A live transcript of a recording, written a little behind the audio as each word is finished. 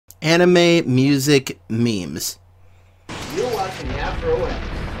Anime music memes. You're watching Afro X.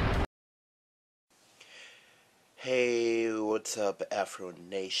 Hey, what's up, Afro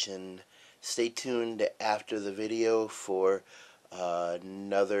Nation? Stay tuned after the video for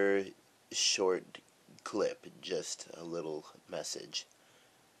another short clip, just a little message.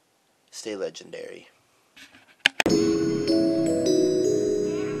 Stay legendary.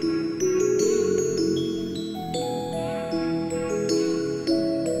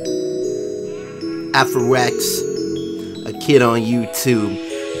 Afro X, a kid on YouTube.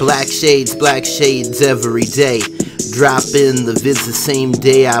 Black shades every day. Drop in the vids the same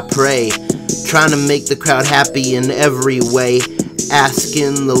day I pray. Trying to make the crowd happy in every way.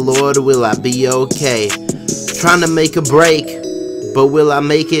 Asking the Lord, will I be okay? Trying to make a break, but will I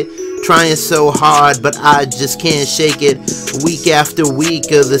make it? Trying so hard, but I just can't shake it. Week after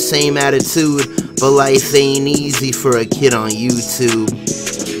week of the same attitude, but life ain't easy for a kid on YouTube.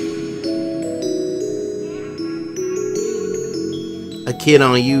 A kid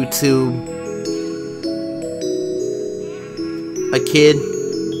on YouTube. A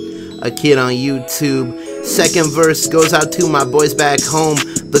kid on YouTube. Second verse goes out to my boys back home.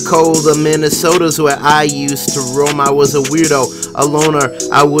 The cold of Minnesota's where I used to roam. I was a weirdo, a loner,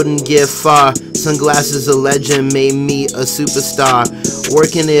 I wouldn't get far. Sunglasses, a legend, made me a superstar.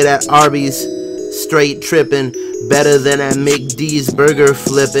 Working it at Arby's, straight tripping. Better than at McD's, burger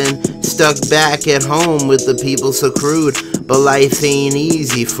flipping. Stuck back at home with the people so crude. But life ain't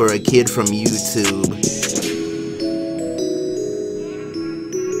easy for a kid from YouTube.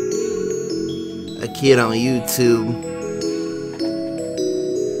 A kid on YouTube.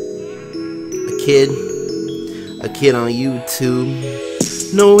 A kid on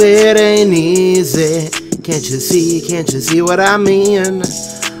YouTube. No, it ain't easy. Can't you see what I mean?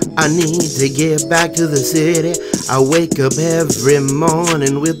 I need to get back to the city. I wake up every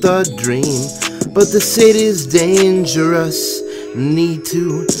morning with a dream, but the city's dangerous. Need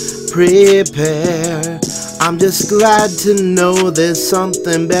to prepare. I'm just glad to know there's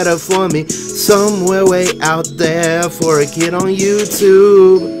something better for me somewhere way out there for a kid on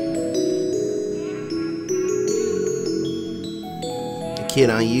YouTube. A kid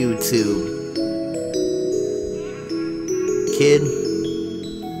on YouTube. Kid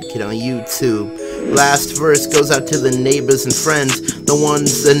on YouTube. Last verse goes out to the neighbors and friends, the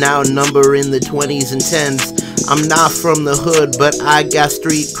ones that now number in the 20s and 10s. I'm not from the hood, but I got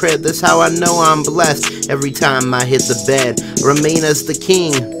street cred. That's how I know I'm blessed. Every time I hit the bed, remain as the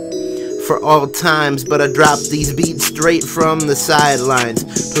king for all times. But I drop these beats straight from the sidelines.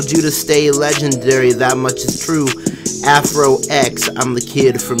 Told you to stay legendary, that much is true. Afro X, I'm the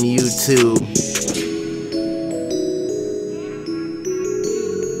kid from YouTube.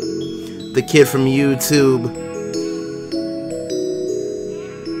 The kid from YouTube.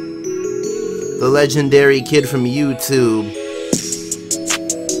 The legendary kid from YouTube.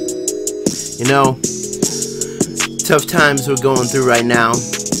 You know, tough times we're going through right now,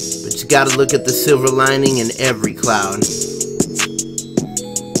 but you gotta look at the silver lining in every cloud.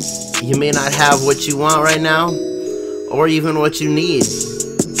 You may not have what you want right now, or even what you need.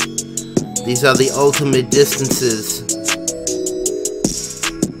 These are the ultimate distances,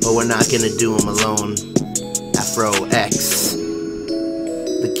 but we're not gonna do them alone. Afro X,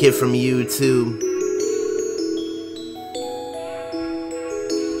 the kid from YouTube.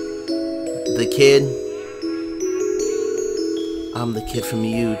 The kid, I'm the kid from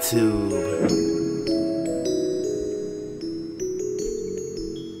YouTube.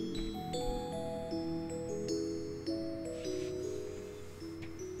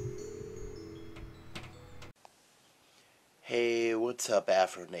 Hey, what's up,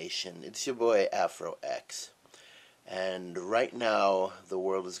 Afro Nation? It's your boy Afro X. And right now, the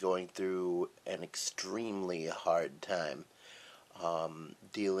world is going through an extremely hard time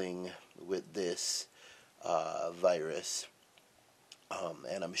dealing with this virus.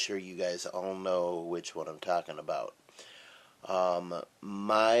 And I'm sure you guys all know which one I'm talking about.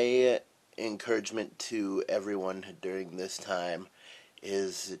 My encouragement to everyone during this time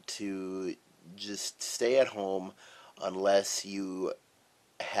is to just stay at home unless you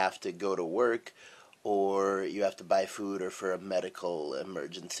have to go to work or you have to buy food or for a medical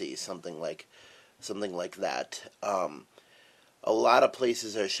emergency, something like that. A lot of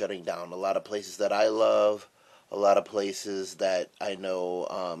places are shutting down. A lot of places that I love, a lot of places that I know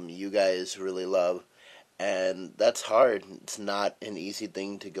you guys really love, and that's hard. It's not an easy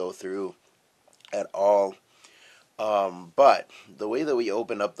thing to go through at all. But the way that we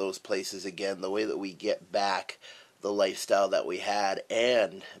open up those places again, the way that we get back the lifestyle that we had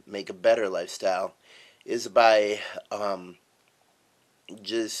and make a better lifestyle is by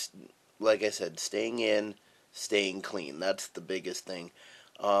just, like I said, staying in, staying clean. That's the biggest thing.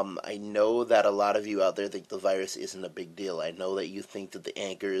 I know that a lot of you out there think the virus isn't a big deal. I know that you think that the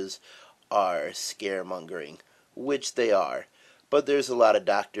anchors are scaremongering, which they are. But there's a lot of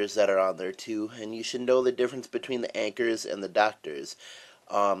doctors that are on there too, and you should know the difference between the anchors and the doctors.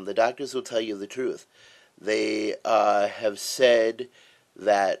 The doctors will tell you the truth. They have said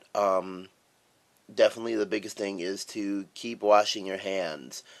that definitely the biggest thing is to keep washing your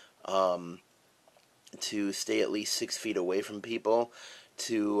hands, to stay at least 6 feet away from people,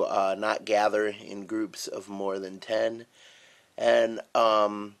 to not gather in groups of more than 10. And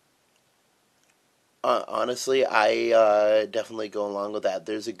honestly, I definitely go along with that.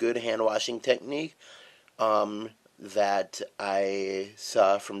 There's a good hand washing technique that I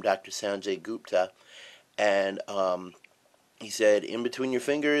saw from Dr. Sanjay Gupta, and he said, in between your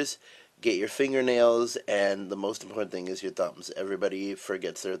fingers, get your fingernails, and the most important thing is your thumbs. Everybody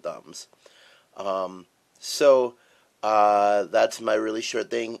forgets their thumbs. So that's my really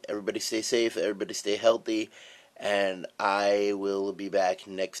short thing. Everybody stay safe, everybody stay healthy, and I will be back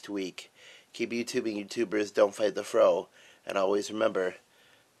next week. Keep YouTubing, YouTubers, don't fight the fro, and always remember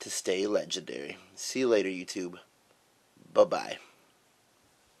to stay legendary. See you later, YouTube. Bye-bye.